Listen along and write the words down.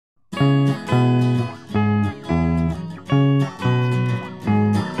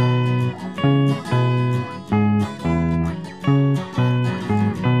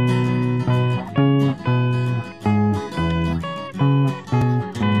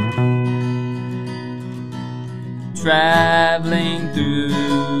traveling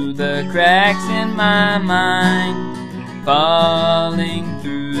through the cracks in my mind, falling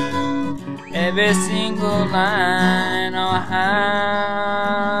through every single line. Oh,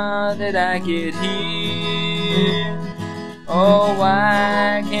 how did I get here? Oh,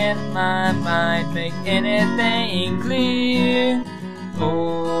 why can't my mind make anything clear?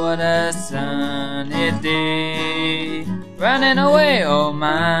 Oh, what a sunny day, running away, oh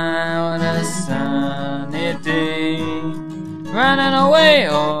my, what a sunny day, running away,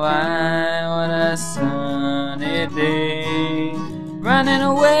 oh my, what a sunny day, running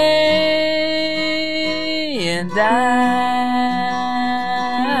away, and I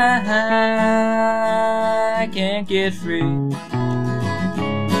can't get free.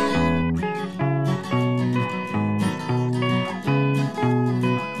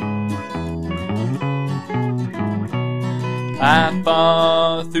 I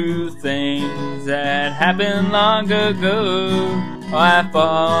fall through things that happened long ago. Oh, I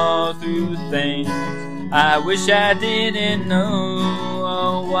fall through things I wish I didn't know.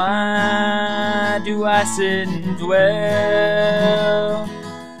 Oh, why do I sit and dwell?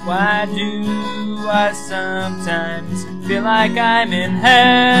 Why do I sometimes feel like I'm in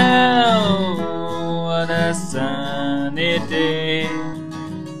hell? What a sunny day,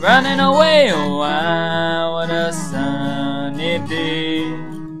 running away, oh why, what a sunny day,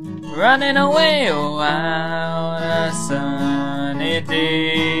 running away, oh why, what a sunny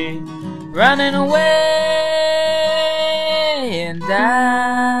day, running away, and I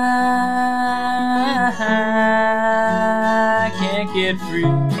can't get free.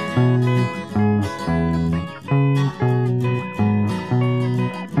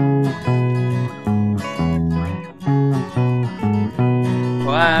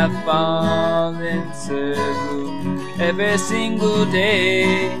 I fall in circles every single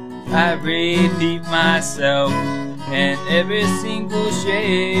day. I repeat myself in every single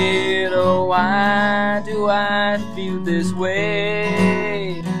shade. Oh, why do I feel this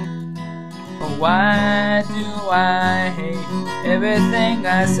way? Oh, why do I hate everything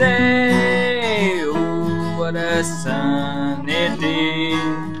I say? Oh, what a sunny day,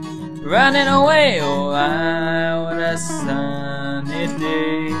 running away, oh, what a sunny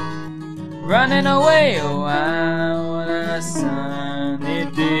day, running away, oh, what a sunny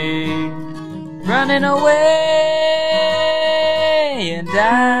day, running away, and I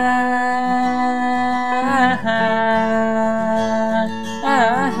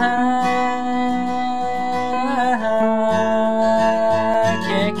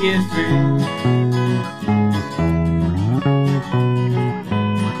can't get free.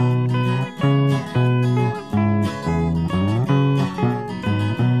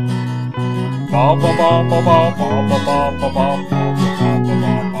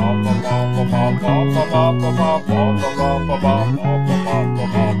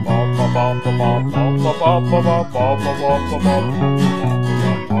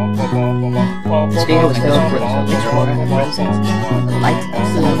 The sphere was filled with a rich aura of roses, the light of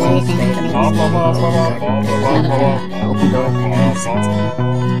the amazing open door of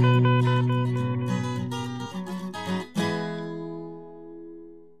heaven.